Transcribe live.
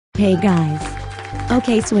Hey guys.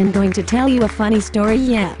 Okay, so I'm going to tell you a funny story,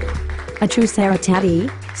 yeah. A true Sarah Tati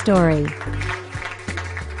story.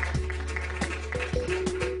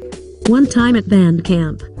 One time at band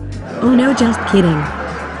camp. Oh no, just kidding.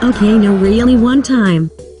 Okay, no, really, one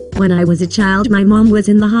time. When I was a child, my mom was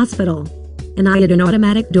in the hospital. And I had an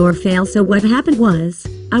automatic door fail, so what happened was,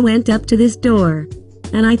 I went up to this door.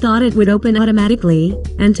 And I thought it would open automatically,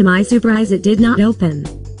 and to my surprise it did not open.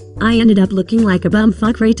 I ended up looking like a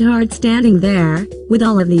bumfuck retard standing there, with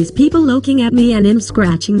all of these people looking at me and I'm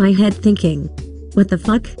scratching my head thinking, what the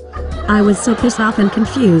fuck? I was so pissed off and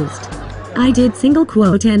confused. I did single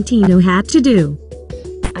quote and Tino had to do.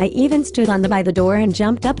 I even stood by the door and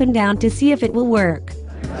jumped up and down to see if it will work.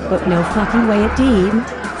 But no fucking way it did.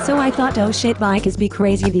 So I thought, oh shit, bikers be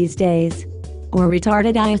crazy these days. Or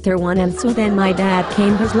retarded either one, and so then my dad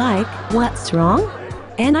came, was like, what's wrong?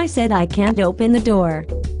 And I said I can't open the door.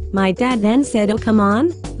 My dad then said, oh come on,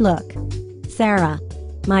 look. Sarah.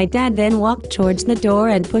 My dad then walked towards the door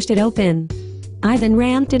and pushed it open. I then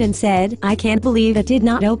ranted and said, I can't believe it did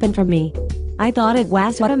not open for me. I thought it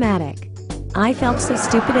was automatic. I felt so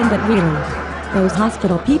stupid, but really, those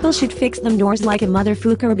hospital people should fix them doors like a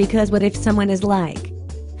motherfucker, because what if someone is like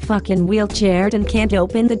fucking wheelchaired and can't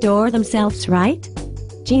open the door themselves, right?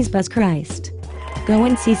 Jesus Christ. Go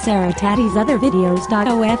and see Sarah Tati's other videos.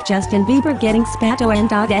 Of Justin Bieber getting spat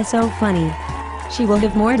on. So funny. She will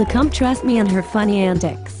have more to come, trust me, on her funny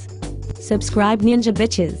antics. Subscribe, ninja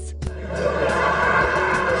bitches.